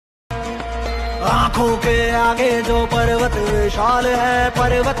आंखों के आगे जो पर्वत विशाल है,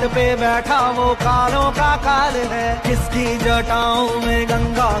 पर्वत पे बैठा वो कालों का काल है। किसकी जटाओं में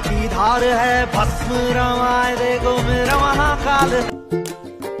गंगा की धार है, भस्म रमाए देखो मेरा महाकाल।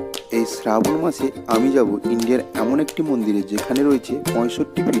 এই শ্রাবণ মাসে আমি যাব ইন্ডিয়ার এমন একটি মন্দিরে যেখানে রয়েছে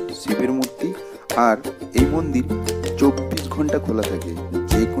 65 ফিট শিবের মূর্তি, আর এই মন্দির 24 ঘন্টা খোলা থাকে।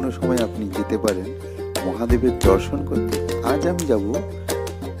 যে কোনো সময় আপনি যেতে পারেন মহাদেবের দর্শন করতে। আজ আমি যাব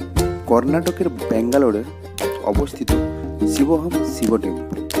কর্ণাটকের ব্যাঙ্গালোরে অবস্থিত শিবহম শিব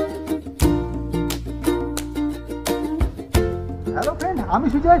টেম্পল। হ্যালো ফ্রেন্ড, আমি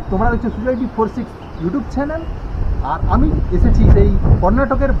সুজয়, তোমরা দেখছো সুজয় 46 ইউটিউব চ্যানেল। আর আমি এসেছি সেই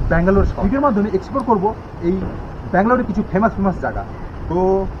কর্ণাটকের ব্যাঙ্গালোর ভিডিওর মাধ্যমে এক্সপ্লোর করব এই ব্যাঙ্গালোরের কিছু ফেমাস জায়গা। তো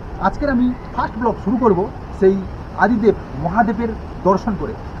আজকের আমি ফার্স্ট ব্লগ শুরু করব সেই আদিদেব মহাদেবের দর্শন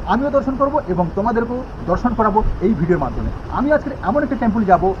করে। আমিও দর্শন করব এবং তোমাদেরকেও দর্শন করাবো এই ভিডিওর মাধ্যমে। আমি আজকের এমন একটা টেম্পল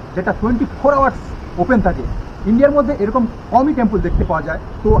যাব যেটা 24 আওয়ার্স ওপেন থাকে। ইন্ডিয়ার মধ্যে এরকম কমই টেম্পল দেখতে পাওয়া যায়।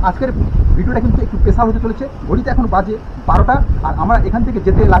 তো আজকের ভিডিওটা কিন্তু একটু স্পেশাল হতে চলেছে। ঘড়িতে এখন বাজে 12টা, আর আমরা এখান থেকে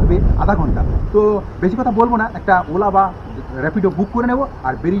যেতে লাগবে আধা ঘন্টা। তো বেশি কথা বলবো না, একটা ওলা বা র্যাপিডো বুক করে নেব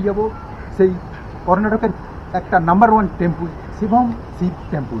আর বেরিয়ে যাব সেই কর্ণাটকের একটা নাম্বার 1 টেম্পল শিবহম শিব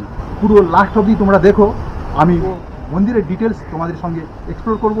টেম্পল। পুরো লাস্ট অবধি তোমরা দেখো, আমি মন্দিরের ডিটেলস তোমাদের সঙ্গে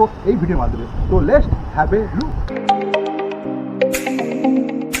এক্সপ্লোর করব এই ভিডিওর মাধ্যমে। তো let's have a look.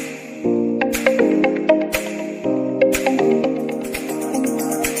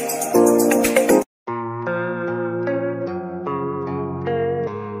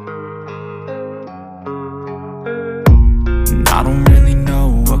 I don't really know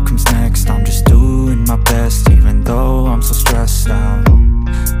what comes next. I'm just doing my best, even though I'm so stressed out.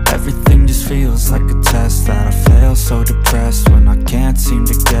 Everything just feels like a test that I fail, so depressed when I can't seem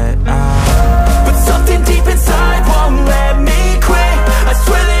to get out. But something deep inside won't let me quit. I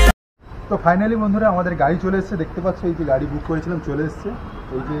swear that. তো finally বন্ধুরা আমাদের গাড়ি চলে এসেছে। দেখতে পাচ্ছ এই যে গাড়ি বুক করেছিলাম চলে এসেছে,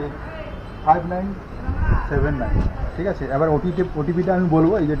 এই যে 5979। ঠিক আছে, এবার ওটিপিটা আমি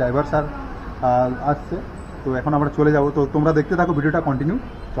বলবো। এই যে ড্রাইভার স্যার আসছে, তো এখন আমরা চলে যাব। তো তোমরা দেখতে থাকো ভিডিওটা কন্টিনিউ,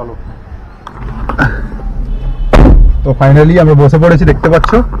 চলো। তো ফাইনালি আমরা বসে পড়েছি, দেখতে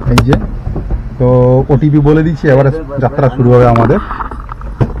পাচ্ছ এই যে। তো ওটিপি বলে দিচ্ছি, এবারে যাত্রা শুরু হবে আমাদের।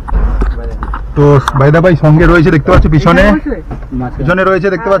 তো বাইদা ভাই সঙ্গে রয়েছে, দেখতে পাচ্ছ পিছনে রয়েছে,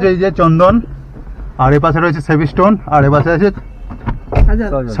 দেখতে পাচ্ছ এই যে চন্দন, আর এ পাশে রয়েছে সেভিস্টোন, আর এ পাশে আছে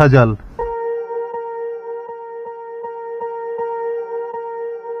সাজাল।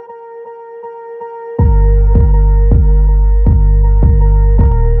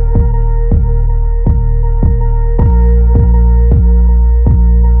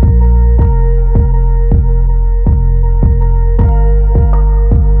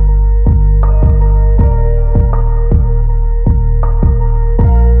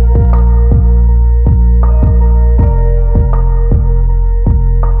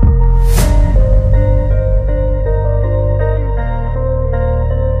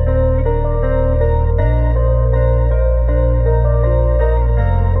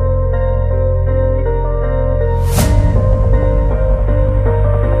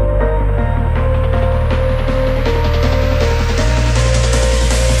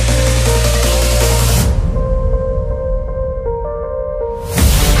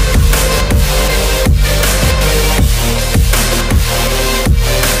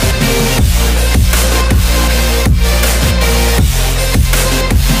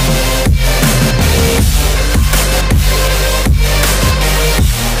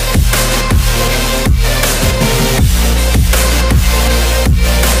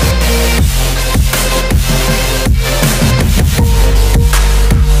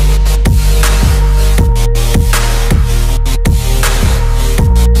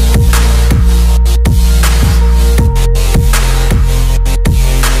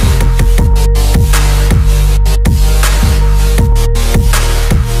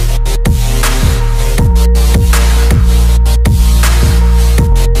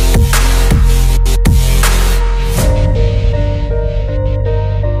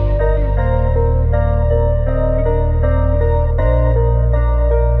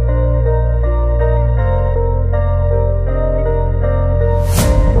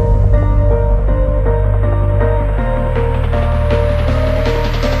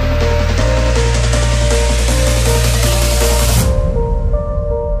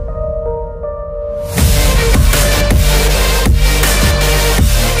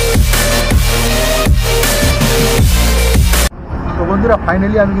 বন্ধুরা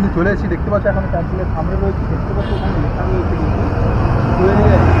ফাইনালি আমি কিন্তু চলে এসেছি, দেখতে পাচ্ছি এখন টেম্পলের সামনে রয়েছি, দেখতে পাচ্ছি ওখানে লেখা রয়েছে কিন্তু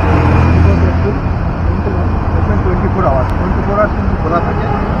 24 আওয়ার্স কিন্তু খোলা থাকে।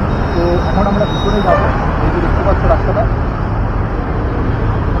 তো এখন আমরা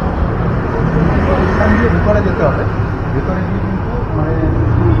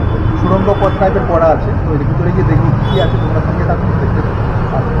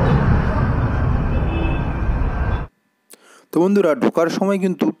বন্ধুরা ঢোকার সময়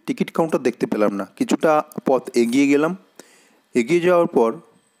কিন্তু টিকিট কাউন্টার দেখতে পেলাম না। কিছুটা পথ এগিয়ে গেলাম, এগিয়ে যাওয়ার পর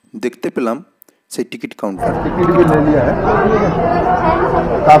দেখতে পেলাম সেই টিকিট কাউন্টার। टिकट भी ले लिया है,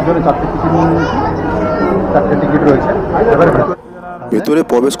 4 জনে 4টে টিকিট নিয়ে নিয়েছি, 4টে টিকিট রয়েছে। এবার ভেতরে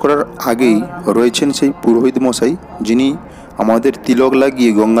প্রবেশ করার আগেই রয়েছেন সেই পুরোহিত মশাই, যিনি আমাদের তিলক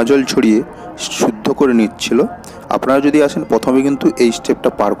লাগিয়ে গঙ্গাজল ছড়িয়ে শুদ্ধ করে নিচ্ছিল। আপনারা যদি আসেন প্রথমে কিন্তু এই স্টেপটা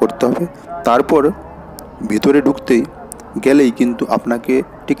পার করতে হবে, তারপর ভিতরে ঢুকতেই গেলেই কিন্তু আপনাকে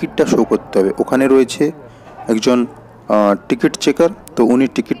টিকিটটা শো করতে হবে। ওখানে রয়েছে একজন টিকিট চেকার, তো উনি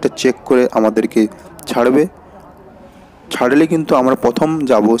টিকিটটা চেক করে আমাদেরকে ছাড়লে কিন্তু আমরা প্রথম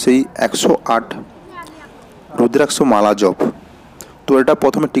যাব সেই 108 রুদ্রাক্ষ মালা জপ। তো এটা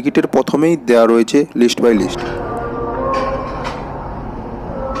প্রথমে টিকিটের প্রথমেই দেওয়া রয়েছে লিস্ট বাই লিস্ট।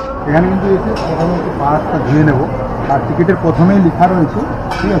 এখানে কিন্তু এসে প্রথমে একটু পাটা ধুয়ে নেব, আর টিকিটের প্রথমেই লেখা রয়েছে,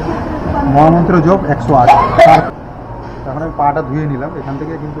 ঠিক আছে, মহামন্ত্র জপ 108। এখন আমি পাটা ধুয়ে নিলাম, এখান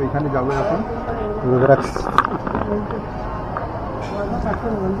থেকে কিন্তু এখানে যাবো এখন রুদ্রাক্ষ।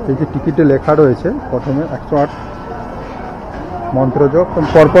 এই যে টিকিটে লেখা রয়েছে প্রথমে 108 মন্ত্র জপ,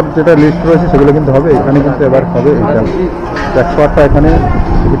 পরপর যেটা লিস্ট রয়েছে সেগুলো কিন্তু হবে। এখানে কিন্তু এবার হবে এইটা 108টা, এখানে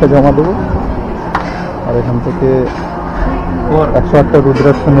টিকিটটা জমা দেবো, আর এখান থেকে 108টা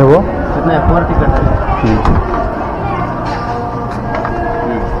রুদ্রাক্ষ নেব।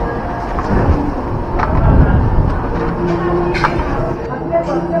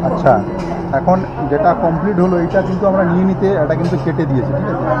 আচ্ছা, এখন যেটা কমপ্লিট হলো এইটা কিন্তু আমরা নিয়ে নিতে এটা কিন্তু কেটে দিয়েছি, ঠিক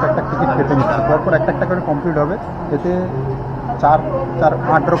আছে, একটা টিকিট কেটে নিচ্ছি, পরপর একটা করে কমপ্লিট হবে। এতে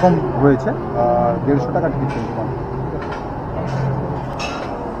 8 রকম রয়েছে, 150 টাকা টিকিট কিন্তু কম।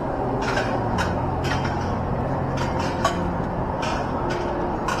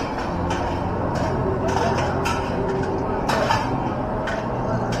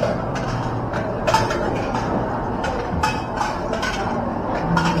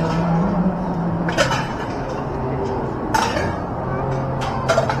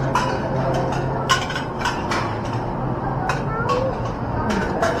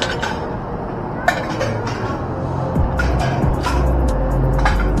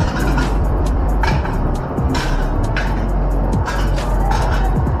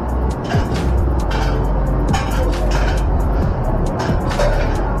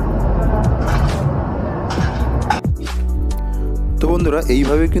 তো বন্ধুরা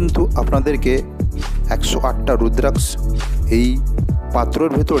এইভাবে কিন্তু আপনাদেরকে 108টা রুদ্রাক্ষ এই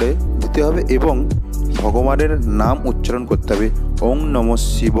পাত্রের ভেতরে দিতে হবে এবং ভগবানের নাম উচ্চারণ করতে হবে। ওং নমঃ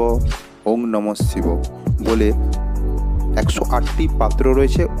শিব, ওং নমঃ শিব বলে 108টি পাত্র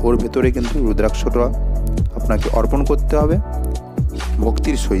রয়েছে, ওর ভেতরে কিন্তু রুদ্রাক্ষটা আপনাকে অর্পণ করতে হবে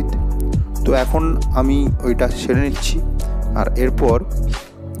ভক্তির সহিত। তো এখন আমি ওইটা সেরে নিচ্ছি, আর এরপর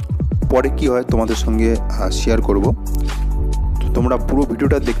পরে কি হয় তোমাদের সঙ্গে শেয়ার করব। তো তোমরা পুরো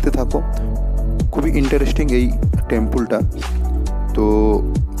ভিডিওটা দেখতে থাকো, খুবই ইন্টারেস্টিং এই টেম্পলটা। তো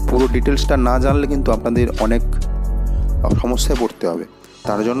পুরো ডিটেলসটা না জানলে কিন্তু আপনাদের অনেক সমস্যায় পড়তে হবে।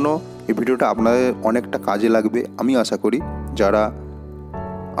 তার জন্য এই ভিডিওটা আপনাদের অনেকটা কাজে লাগবে আমি আশা করি, যারা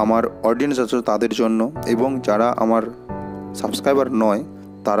আমার অডিয়েন্স আছে তাদের জন্য, এবং যারা আমার সাবস্ক্রাইবার নয়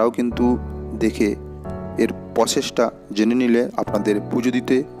তারাও কিন্তু দেখে এর প্রসেসটা জেনে নিলে আপনাদের পুজো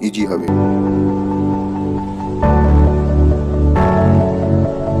দিতে ইজি হবে।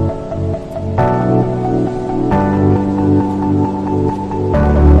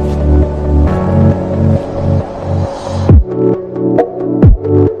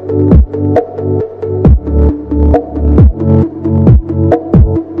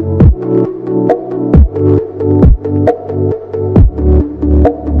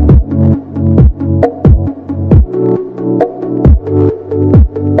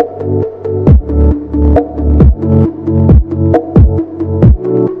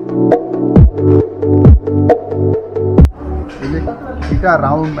 এটা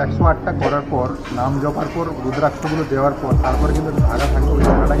রাউন্ড 108টা করার পর, নাম জপার পর, রুদ্রাক্ষগুলো দেওয়ার পর, তারপরে কিন্তু ধাগা থাকবে, ওই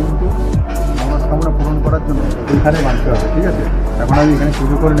ধাগাটা কিন্তু মনস্কামনা পূরণ করার জন্য ওইখানে বাঁধতে হবে, ঠিক আছে। এখন আমি এখানে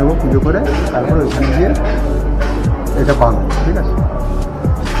পুজো করে নেব, পুজো করে তারপরে ওইখানে গিয়ে এটা বাঁধবো, ঠিক আছে।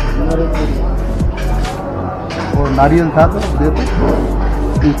 ও নারিয়েল था तो दे तो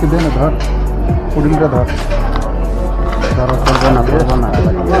इसके दे ना, धर पुडिंगটা ধর করবো না।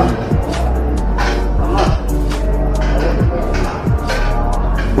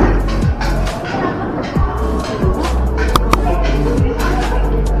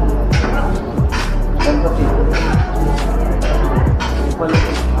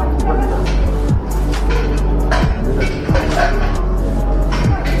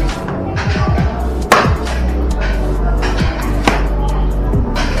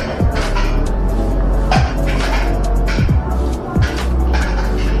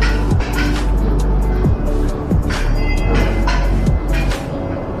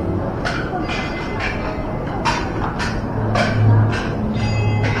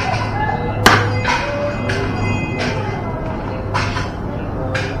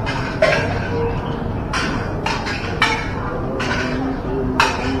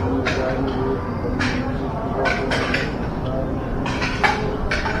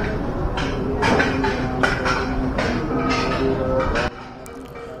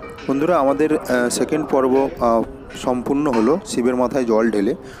 বন্ধুরা, আমাদের সেকেন্ড পর্ব সম্পূর্ণ হলো শিবের মাথায় জল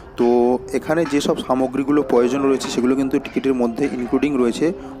ঢেলে। তো এখানে যেসব সামগ্রীগুলো প্রয়োজন রয়েছে সেগুলো কিন্তু টিকিটের মধ্যে ইনক্লুডিং রয়েছে,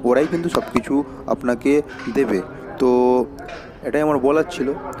 ওরাই কিন্তু সব কিছু আপনাকে দেবে। তো এটাই আমার বলার ছিল,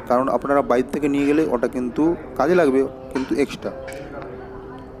 কারণ আপনারা বাইরে থেকে নিয়ে গেলে ওটা কিন্তু কাজে লাগবে, কিন্তু এক্সট্রা।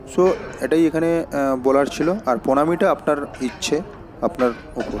 সো এটাই এখানে বলার ছিল। আর প্রণামীটা আপনার ইচ্ছে, আপনার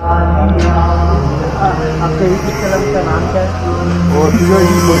উপর। आपका यूट्यूब चैनल का नाम क्या है? और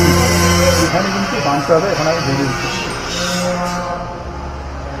এখানে কিন্তু বানতে হবে। এখন আমি ভেবে দিচ্ছি।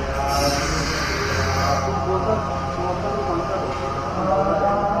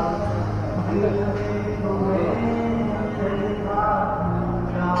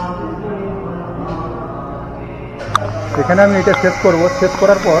 এখানে আমি এটা শেষ করব। শেষ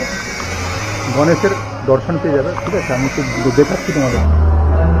করার পর গণেশের দর্শন পেয়ে যাবে। ঠিক আছে, আমি একটু দেখাচ্ছি তোমাদের।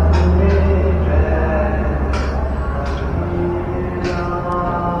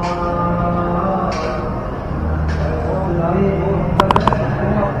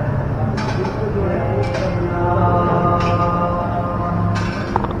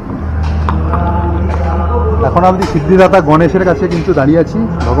 এখন আমি সিদ্ধিদাতা গণেশের কাছে কিন্তু দাঁড়িয়ে আছি।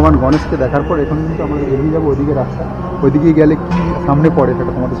 ভগবান গণেশকে দেখার পর এখন কিন্তু আমরা এগিয়ে যাবো ওইদিকে রাস্তা। ওইদিকে গেলে কি সামনে পড়ে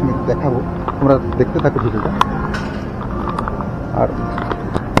সেটা তোমাদের সঙ্গে দেখাবো, তোমরা দেখতে থাকো ভিডিওটা। আর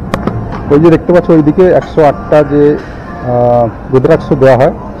ওই যে দেখতে পাচ্ছ ওইদিকে 108টা যে রুদ্রাক্ষ দেওয়া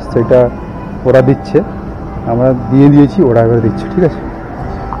হয় সেটা ওরা দিচ্ছে, আমরা দিয়ে দিয়েছি, ওরা এবার দিচ্ছে। ঠিক আছে,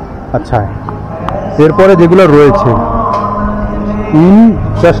 আচ্ছা। এরপরে যেগুলো রয়েছে in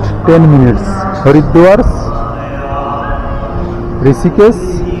just 10 minutes, Haridwar, Rishikesh,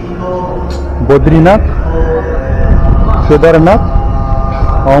 Badrinath, Kedarnath,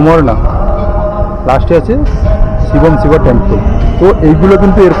 Amarnath, লাস্টে আছে শিবম শিবা টেম্পল। তো এইগুলো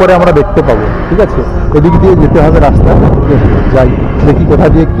কিন্তু এরপরে আমরা দেখতে পাবো। ঠিক আছে, এদিক দিয়ে যেতে হবে রাস্তা। যাই দেখি কোথা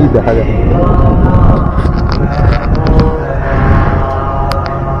দিয়ে কি দেখা যায়।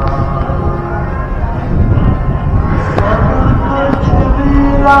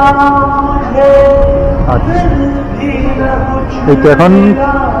 এই তো এখন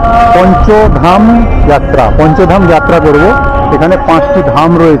পঞ্চধাম যাত্রা করব। এখানে 5টি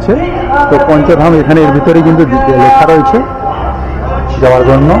ধাম রয়েছে। তো পঞ্চধাম এখানে এর ভিতরে কিন্তু লেখা রয়েছে যাওয়ার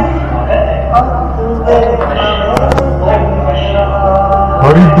জন্য।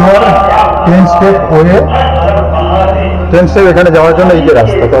 হরিদ্বার 10 স্টেপ ওয়ে, 10 স্টেপ এখানে যাওয়ার জন্য এই যে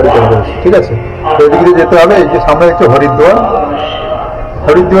রাস্তা তৈরি করে রয়েছে। ঠিক আছে, তো এদিকে দিয়ে যেতে হবে। এই যে সামনে হচ্ছে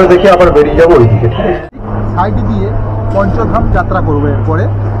হরিদ্বার দেখে আবার বেরিয়ে যাবো ওইদিকে। ঠিক আছে, সাইড দিয়ে পঞ্চধাম যাত্রা করবো।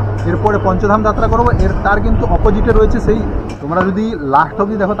 এরপরে পঞ্চধাম যাত্রা করবো। তার কিন্তু অপোজিটে রয়েছে সেই, তোমরা যদি লাস্ট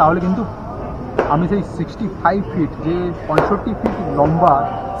অবধি দেখো তাহলে কিন্তু আমি সেই 65 ফিট যে 65 ফিট লম্বা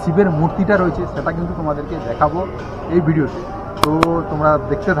শিবের মূর্তিটা রয়েছে সেটা কিন্তু তোমাদেরকে দেখাবো এই ভিডিওতে। তো তোমরা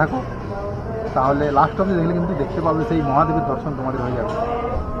দেখতে থাকো, তাহলে লাস্ট অবধি দেখলে কিন্তু দেখতে পাবে সেই মহাদেবের দর্শন তোমাদের হয়ে যাবে।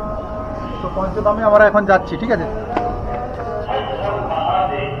 তো পঞ্চধামে আমরা এখন যাচ্ছি। ঠিক আছে,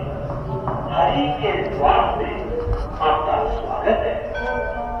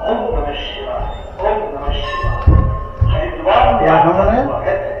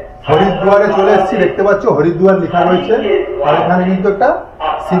 হরিদ্বারে চলে এসেছি। দেখতে পাচ্ছ হরিদ্বার লেখা রয়েছে, আর এখানে কিন্তু একটা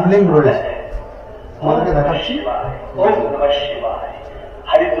শিবলিঙ্গ রয়েছে, তোমাদেরকে দেখাচ্ছি।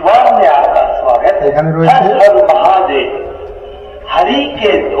 এখানে রয়েছে।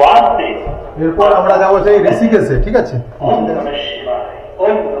 এরপর আমরা যাবো সেই ঋষিকেশে। ঠিক আছে,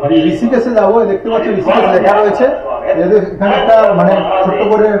 ঋষিকেশে যাবো। দেখতে পাচ্ছ ঋষিকেশ লেখা রয়েছে। এখানে একটা মানে ছোট্ট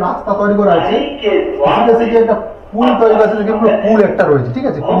করে রাস্তা তৈরি করা আছে। ঋষিকেশে যে একটা পুল তৈরি করা আছে, পুল একটা রয়েছে। ঠিক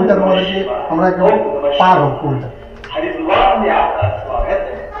আছে, পুলটা তোমাদেরকে আমরা একটু পার হব। পুলটা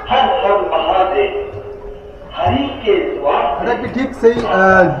এটা কি ঠিক সেই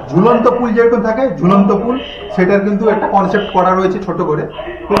ঝুলন্ত পুল যেরকম থাকে, ঝুলন্ত পুল, সেটার কিন্তু একটা কনসেপ্ট করা রয়েছে ছোট করে,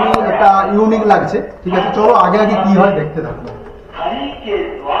 খুবই একটা ইউনিক লাগছে। ঠিক আছে, চলো আগে আগে কি হয় দেখতে থাকবো।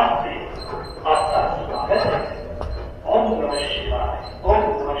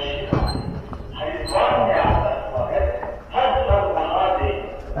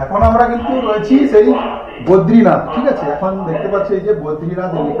 এখন আমরা কিন্তু রয়েছি সেই বদ্রীনাথ। ঠিক আছে, এখন দেখতে পাচ্ছি এই যে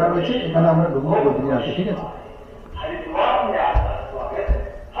বদ্রীনাথ লেখা রয়েছে, এখানে আমরা ঢুকবো বদ্রীনাথে। ঠিক আছে,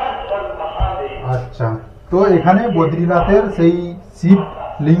 আচ্ছা। তো এখানে বদ্রীনাথের সেই শিব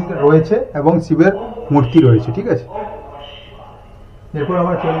লিঙ্গ রয়েছে এবং শিবের মূর্তি রয়েছে। ঠিক আছে, এরপর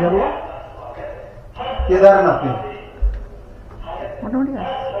আমরা চলে যাব কেদারনাথে।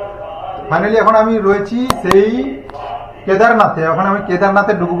 ফাইনালি এখন আমি রয়েছি সেই কেদারনাথে। এখন আমি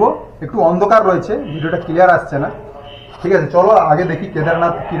কেদারনাথে ঢুকবো। একটু অন্ধকার রয়েছে, ভিডিওটা ক্লিয়ার আসছে না। ঠিক আছে, চলো আগে দেখি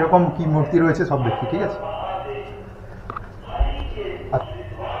কেদারনাথ কিরকম কি মূর্তি রয়েছে সব দেখি। ঠিক আছে,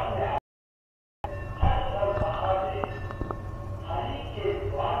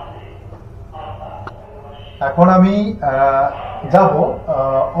 এখন আমি যাব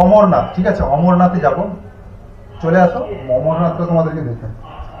অমরনাথ, ঠিক আছে, অমরনাথে যাব। চলে আসো, অমরনাথটা তোমাদেরকে দেখে।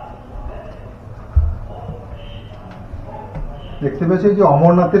 দেখতে পেয়েছি যে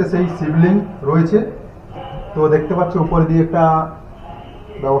অমরনাথের সেই শিবলিঙ্গ রয়েছে। তো দেখতে পাচ্ছ উপরে দিয়ে একটা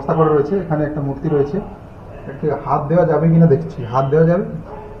ব্যবস্থা করা রয়েছে, এখানে একটা মূর্তি রয়েছে। একটু হাত দেওয়া যাবে কিনা দেখছি, হাত দেওয়া যাবে।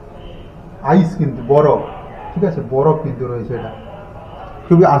 আইস কিন্তু বরফ, ঠিক আছে, বরফ কিন্তু রয়েছে। এটা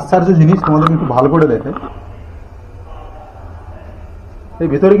খুবই আশ্চর্য জিনিস, তোমাদেরকে একটু ভালো করে দেখে। এর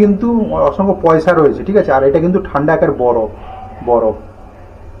ভিতরে কিন্তু অসংখ্য পয়সা রয়েছে, ঠিক আছে, আর এটা কিন্তু ঠান্ডা আকার বরফ। বরফ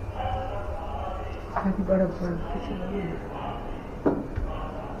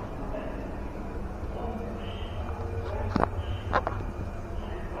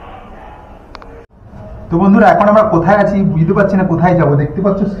তো বন্ধুরা, এখন আমরা কোথায় আছি বুঝতে পারছি না, কোথায় যাব। দেখতে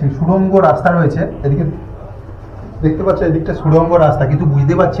পাচ্ছ সুড়ঙ্গ রাস্তা রয়েছে এদিকে, দেখতে পাচ্ছ এদিকটা সুড়ঙ্গ রাস্তা, কিন্তু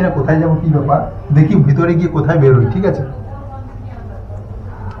বুঝতে পারছি না কোথায় যাব, কি ব্যাপার। দেখি ভিতরে গিয়ে কোথায় বেরোই, ঠিক আছে।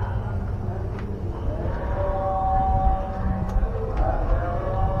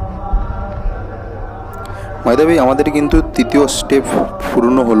 মাইদাবি আমাদের কিন্তু তৃতীয় স্টেপ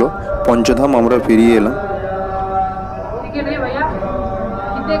পূর্ণ হলো, পঞ্চধাম আমরা পেরিয়ে এলাম।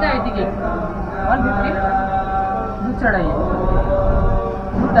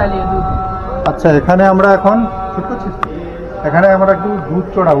 আচ্ছা, এখানে আমরা এখন এখানে আমরা একটু দুধ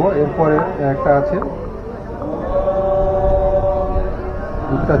চড়াবো। এরপরে একটা আছে,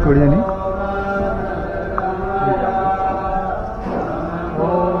 দুধটা চড়িয়ে নিই।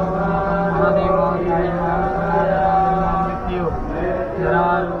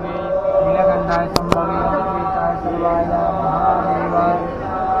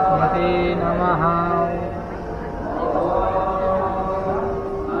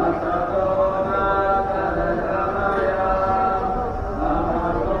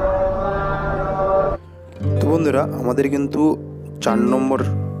 তো বন্ধুরা, আমাদের কিন্তু 4 নম্বর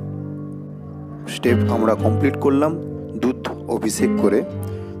স্টেপ আমরা কমপ্লিট করলাম দুধ অভিষেক করে।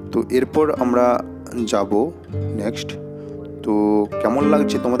 তো এরপর আমরা যাব নেক্সট। তো কেমন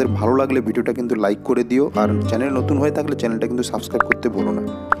লাগছে তোমাদের? ভালো লাগলে ভিডিওটা কিন্তু লাইক করে দিও, আর চ্যানেল নতুন হয়ে থাকলে চ্যানেলটা কিন্তু সাবস্ক্রাইব করতে ভুলো না।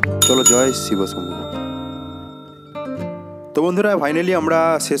 চলো, জয় শিবশম্ভু। তো বন্ধুরা, ফাইনালি আমরা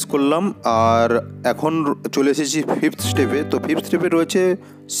শেষ করলাম, আর এখন চলে এসেছি 5th স্টেপে। তো 5th স্টেপে রয়েছে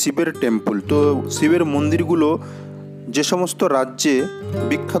শিবের টেম্পল। তো শিবের মন্দিরগুলো, যে সমস্ত রাজ্যে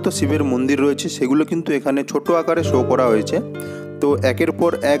বিখ্যাত শিবের মন্দির রয়েছে সেগুলো কিন্তু এখানে ছোট আকারে শো করা হয়েছে। তো একের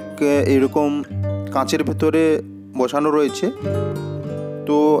পর এক এরকম কাঁচের ভেতরে বসানো রয়েছে।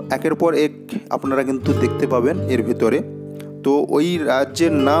 তো একের পর এক আপনারা কিন্তু দেখতে পাবেন এর ভেতরে। তো ওই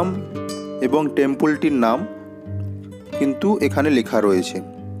রাজ্যের নাম এবং টেম্পলটির নাম কিন্তু এখানে লেখা রয়েছে।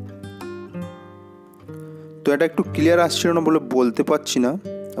 তো এটা একটু ক্লিয়ার আসছিল না বলে বলতে পারছি না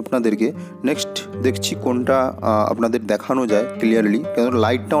আপনাদেরকে। নেক্সট দেখছি কোনটা আপনাদের দেখানো যায় ক্লিয়ারলি, কারণ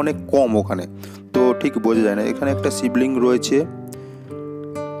লাইটটা অনেক কম ওখানে, তো ঠিক বোঝা যায় না। এখানে একটা শিবলিঙ্গ রয়েছে,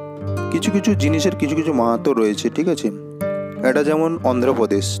 কিছু কিছু জিনিসের কিছু কিছু মাহাত্ম্য রয়েছে, ঠিক আছে। এটা যেমন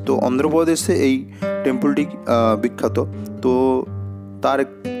অন্ধ্রপ্রদেশ, তো অন্ধ্রপ্রদেশে এই টেম্পলটি বিখ্যাত। তো তার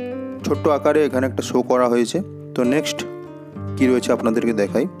ছোট্ট আকারে এখানে একটা শো করা হয়েছে। তো নেক্সট কি রয়েছে আপনাদেরকে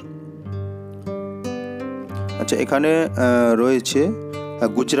দেখাই। আচ্ছা, এখানে রয়েছে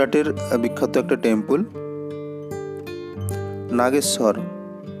গুজরাটের বিখ্যাত একটা টেম্পল,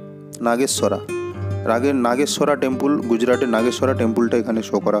 নাগেশ্বরা টেম্পল। গুজরাটের নাগেশ্বরা টেম্পলটা এখানে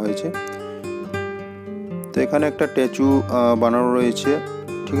শো করা হয়েছে। তো এখানে একটা স্ট্যাচু বানানো রয়েছে,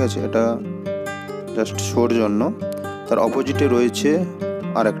 ঠিক আছে, এটা জাস্ট শোর জন্য। তার অপোজিটে রয়েছে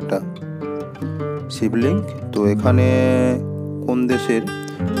আর একটা শিবলিঙ্গ। তো এখানে কোন দেশের?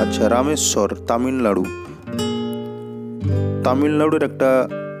 আচ্ছা, রামেশ্বর, তামিলনাড়ুর একটা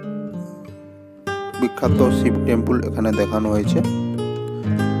বিখ্যাত শিব টেম্পল এখানে দেখানো হয়েছে।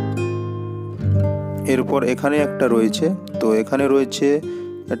 এরপর এখানে একটা রয়েছে, তো এখানে রয়েছে,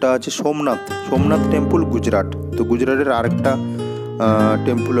 এটা আছে সোমনাথ টেম্পল, গুজরাট। তো গুজরাটের আরেকটা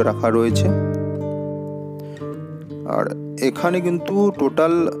টেম্পল রাখা রয়েছে। আর এখানে কিন্তু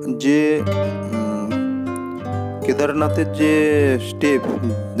টোটাল যে কেদারনাথের যে স্টেপ,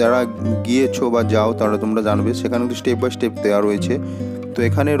 যারা গিয়েছো বা যাও তারা তোমরা জানবে, সেখানে কিন্তু স্টেপ বাই স্টেপ দেওয়া রয়েছে। তো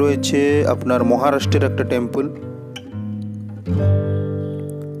এখানে রয়েছে আপনার মহারাষ্ট্রের একটা টেম্পল,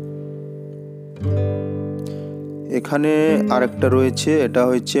 এখানে আরেকটা রয়েছে, এটা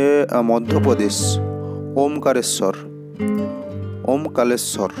হচ্ছে মধ্যপ্রদেশ,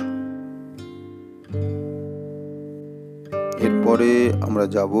 ওমকারেশ্বর। এরপরে আমরা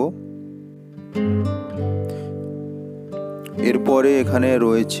যাব, এরপরে এখানে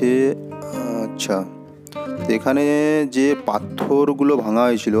রয়েছে, আচ্ছা, এখানে যে পাথরগুলো ভাঙা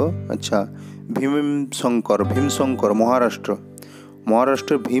হয়েছিল, আচ্ছা, ভীমশঙ্কর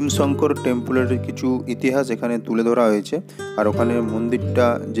মহারাষ্ট্রের ভীমশঙ্কর টেম্পলের কিছু ইতিহাস এখানে তুলে ধরা হয়েছে। আর ওখানে মন্দিরটা,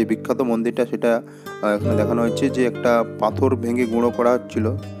 যে বিখ্যাত মন্দিরটা, সেটা এখানে দেখানো হয়েছে যে একটা পাথর ভেঙে গুঁড়ো করা হচ্ছিল,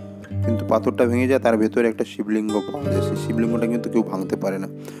 কিন্তু পাথরটা ভেঙে যায়, তার ভেতরে একটা শিবলিঙ্গ পাওয়া যায়। সেই শিবলিঙ্গটা কিন্তু কেউ ভাঙতে পারে না।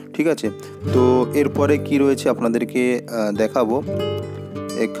 ঠিক আছে, তো এরপরে কি রয়েছে আপনাদেরকে দেখাবো।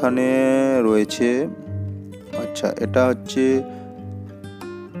 এখানে রয়েছে, আচ্ছা এটা হচ্ছে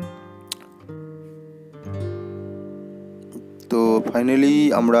তো ফাইনালি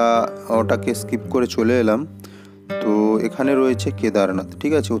আমরা ওটাকে স্কিপ করে চলে এলাম। তো এখানে রয়েছে কেদারনাথ।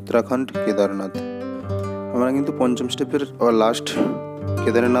 ঠিক আছে, উত্তরাখণ্ড কেদারনাথ। আমরা কিন্তু পঞ্চম স্টেপের লাস্ট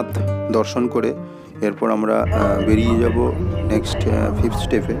কেদারনাথ দর্শন করে এরপর আমরা বেরিয়ে যাব নেক্সট 5th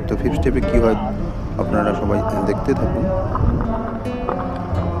স্টেপে। তো 5th স্টেপে কী হয় আপনারা সবাই দেখতে থাকুন।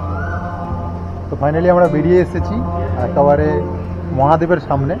 তো ফাইনালি আমরা বেরিয়ে এসেছি একেবারে মহাদেবের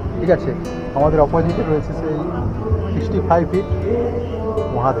সামনে। ঠিক আছে, আমাদের অপোজিটে রয়েছে সেই 65 ফিট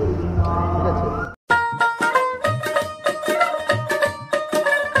মহাদেব। ঠিক আছে,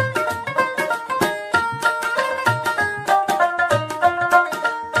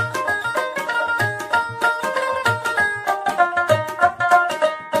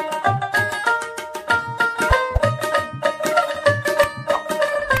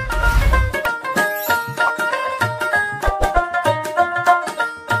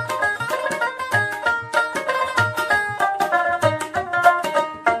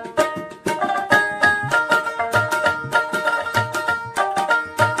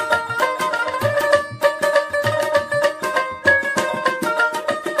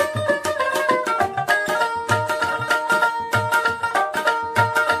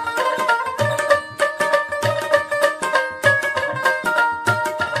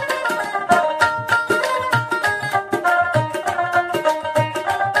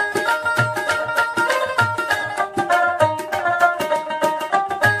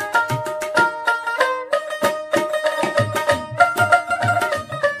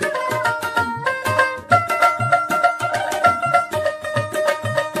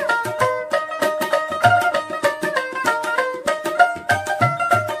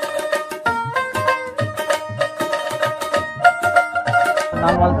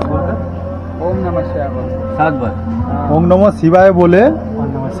 ওম নমঃ শিবায় বলে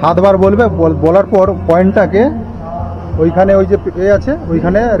 7 বার বলবে। বলার পর পয়েন্টটাকে ওইখানে ওই যে আছে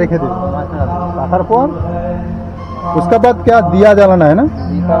ওইখানে রেখে দেবে। রাখার পর उसका बाद क्या दिया जलाना है ना,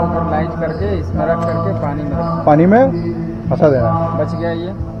 लाइट करके इसमें रख करके पानी में फंसा देना। बच गया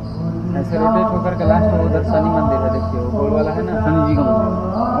ये। ऐसे रोटेट होकर के लास्ट में उधर शनि मंदिर है, देखिए वो गोल वाला है ना, शनि जी का मंदिर।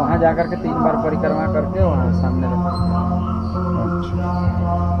 वहाँ जा करके 3 बार परिक्रमा करके वहाँ सामने रखा।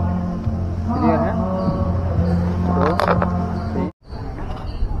 क्लियर है?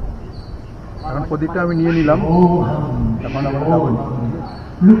 এখন প্রদীপটা আমি নিয়ে নিলাম। এখন আমরা যাবো।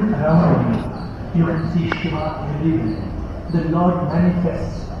 Look around you. You can see Shiva living. The Lord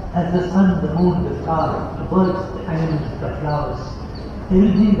manifests as the sun, the moon, the stars, the birds, the animals, the flowers.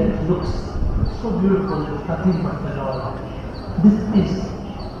 Everything that looks so beautiful is nothing but the Lord. This is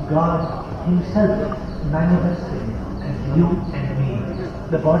God Himself manifesting as you and me.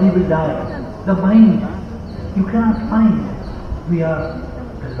 The body will die. The mind you cannot find. We are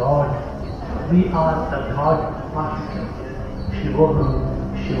the Lord. We are the God Master. Shivoham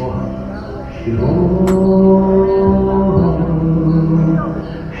Shivoham Shivoham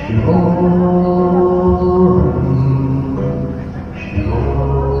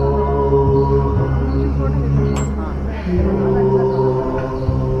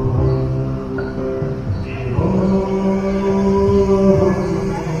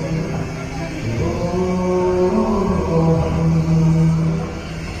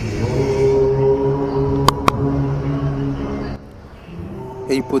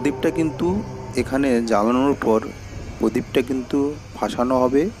এই প্রদীপটা কিন্তু এখানে জ্বালানোর পর প্রদীপটা কিন্তু ভাসানো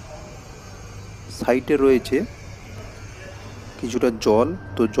হবে। সাইডে রয়েছে কিছুটা জল,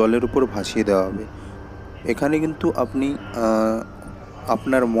 তো জলের উপর ভাসিয়ে দেওয়া হবে। এখানে কিন্তু আপনি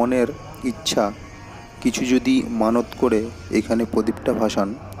আপনার মনের ইচ্ছা কিছু যদি মানত করে এখানে প্রদীপটা ভাসান,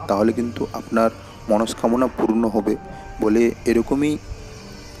 তাহলে কিন্তু আপনার মনস্কামনা পূর্ণ হবে বলে এরকমই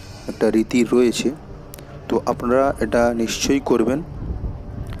একটা রীতি রয়েছে। তো আপনারা এটা নিশ্চয়ই করবেন।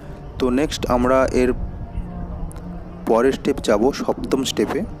 তো নেক্সট আমরা এর পরের স্টেপ যাব 7ম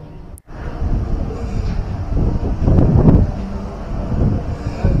স্টেপে।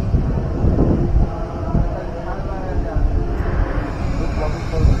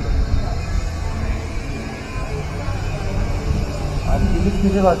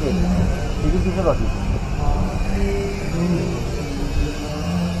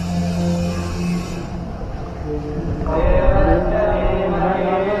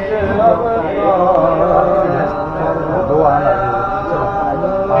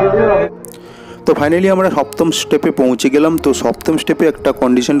 তো ফাইনালি আমরা সপ্তম স্টেপে পৌঁছে গেলাম। তো সপ্তম স্টেপে একটা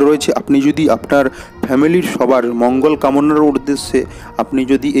কন্ডিশন রয়েছে, আপনি যদি আপনার ফ্যামিলির সবার মঙ্গল কামনার উদ্দেশ্যে আপনি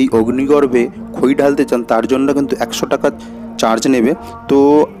যদি এই অগ্নিগর্ভে খই ঢালতে চান, তার জন্য কিন্তু 100 টাকা চার্জ নেবে। তো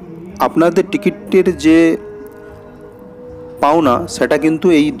আপনাদের টিকিটের যে পাওনা সেটা কিন্তু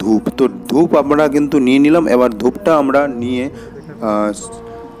এই ধূপ, তো ধূপ আমরা কিন্তু নিয়ে নিলাম। এবার ধূপটা আমরা নিয়ে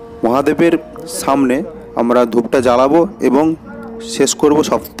মহাদেবের সামনে আমরা ধূপটা জ্বালাবো এবং শেষ করব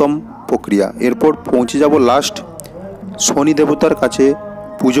সপ্তম প্রক্রিয়া। এরপর পৌঁছে যাব লাস্ট শনি দেবতার কাছে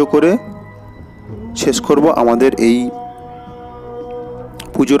পুজো করে শেষ করব আমাদের এই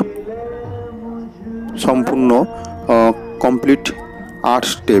পুজোর সম্পূর্ণ কমপ্লিট 8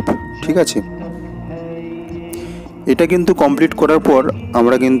 স্টেপ। ঠিক আছে, এটা কিন্তু কমপ্লিট করার পর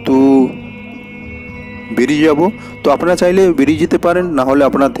আমরা কিন্তু বেরিয়ে যাব। তো আপনারা চাইলে বেরিয়ে যেতে পারেন, না হলে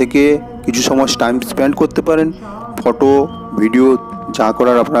আপনার থেকে কিছু সময় টাইম স্পেন্ড করতে পারেন, ফটো ভিডিও যা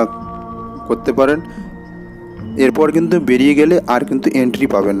করার আপনারা করতে পারেন। এরপর কিন্তু বেরিয়ে গেলে আর কিন্তু এন্ট্রি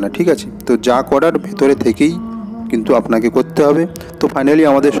পাবেন না। ঠিক আছে, তো যা করার ভেতরে থেকেই কিন্তু আপনাকে করতে হবে। তো ফাইনালি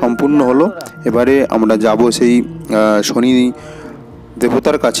আমাদের সম্পূর্ণ হলো। এবারে আমরা যাব সেই শনি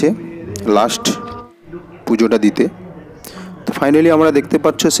দেবতার কাছে লাস্ট পুজোটা দিতে। তো ফাইনালি আমরা দেখতে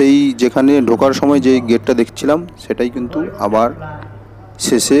পাচ্ছ সেই যেখানে ঢোকার সময় যে গেটটা দেখছিলাম সেটাই কিন্তু আবার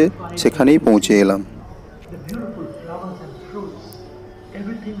শেষে সেখানেই পৌঁছে গেলাম।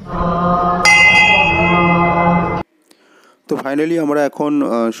 তো ফাইনালি আমরা এখন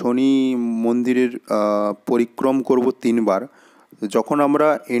শনি মন্দিরের পরিক্রম করব 3 বার। যখন আমরা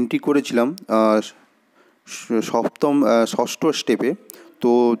এন্ট্রি করেছিলাম ষষ্ঠ স্টেপে, তো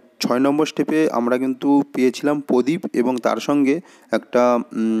 6 নম্বর স্টেপে আমরা কিন্তু পেয়েছিলাম প্রদীপ এবং তার সঙ্গে একটা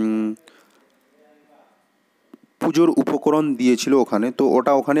পুজোর উপকরণ দিয়েছিল ওখানে। তো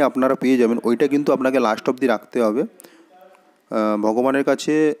ওটা ওখানে আপনারা পেয়ে যাবেন, ওইটা কিন্তু আপনাকে লাস্ট অবধি রাখতে হবে। ভগবানের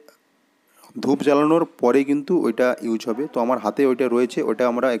কাছে ধূপ জ্বালানোর পরে কিন্তু ওইটা ইউজ হবে। তো আমার হাতে ওইটা রয়েছে, ওটা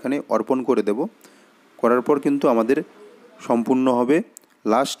আমরা এখানে অর্পণ করে দেব। করার পর কিন্তু আমাদের সম্পূর্ণ হবে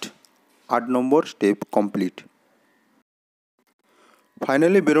লাস্ট 8 নম্বর স্টেপ কমপ্লিট।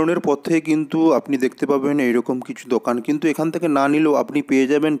 ফাইনালি বেরোনোর পথে কিন্তু আপনি দেখতে পাবেন এইরকম কিছু দোকান, কিন্তু এখান থেকে না নিলেও আপনি পেয়ে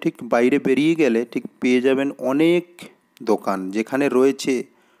যাবেন, ঠিক বাইরে বেরিয়ে গেলে ঠিক পেয়ে যাবেন অনেক দোকান, যেখানে রয়েছে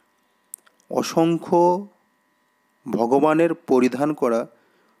অসংখ্য ভগবানের পরিধান করা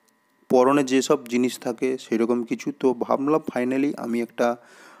পরনে যেসব জিনিস থাকে সেরকম কিছু। তো ভাবলাম ফাইনালি আমি একটা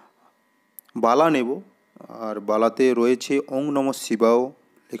বালা নেব, আর বালাতে রয়েছে ওং নমঃ শিবায়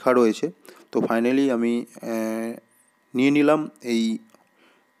লেখা রয়েছে। তো ফাইনালি আমি নিয়ে নিলাম এই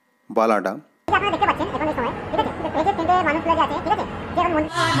বালাটা। আপনারা দেখতে পাচ্ছেন এখন এই সময়, ঠিক আছে, এই যে তিনটে মানুষ লাগে আছে, ঠিক আছে, যে এখন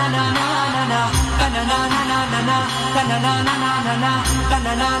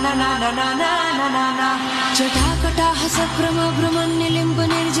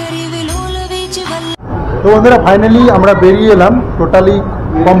তো বন্ধুরা ফাইনালি আমরা বেরিয়ে এলাম টোটালি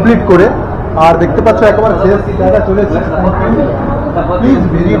কমপ্লিট করে। আর দেখতে পাচ্ছ একেবারে শেষ জায়গা চলেছে, প্লিজ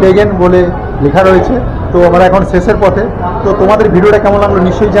ভিজিট এগেন বলে লেখা রয়েছে। তো আমরা এখন শেষের পথে। তো তোমাদের ভিডিওটা কেমন লাগলো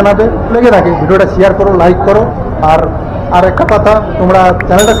নিশ্চয়ই জানাবে, লেগে থাকে ভিডিওটা শেয়ার করো, লাইক করো। আর একটা কথা, তোমরা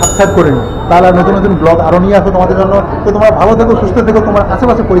চ্যানেলটা সাবস্ক্রাইব করে নিও, তাহলে নতুন নতুন ব্লগ আরও নিয়ে আসো তোমাদের জন্য। তো তোমরা ভালো থেকো, সুস্থ থেকো, তোমার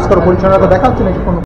আশেপাশে পরিষ্কার পরিচ্ছন্নতা দেখা হচ্ছে নাকি কোনো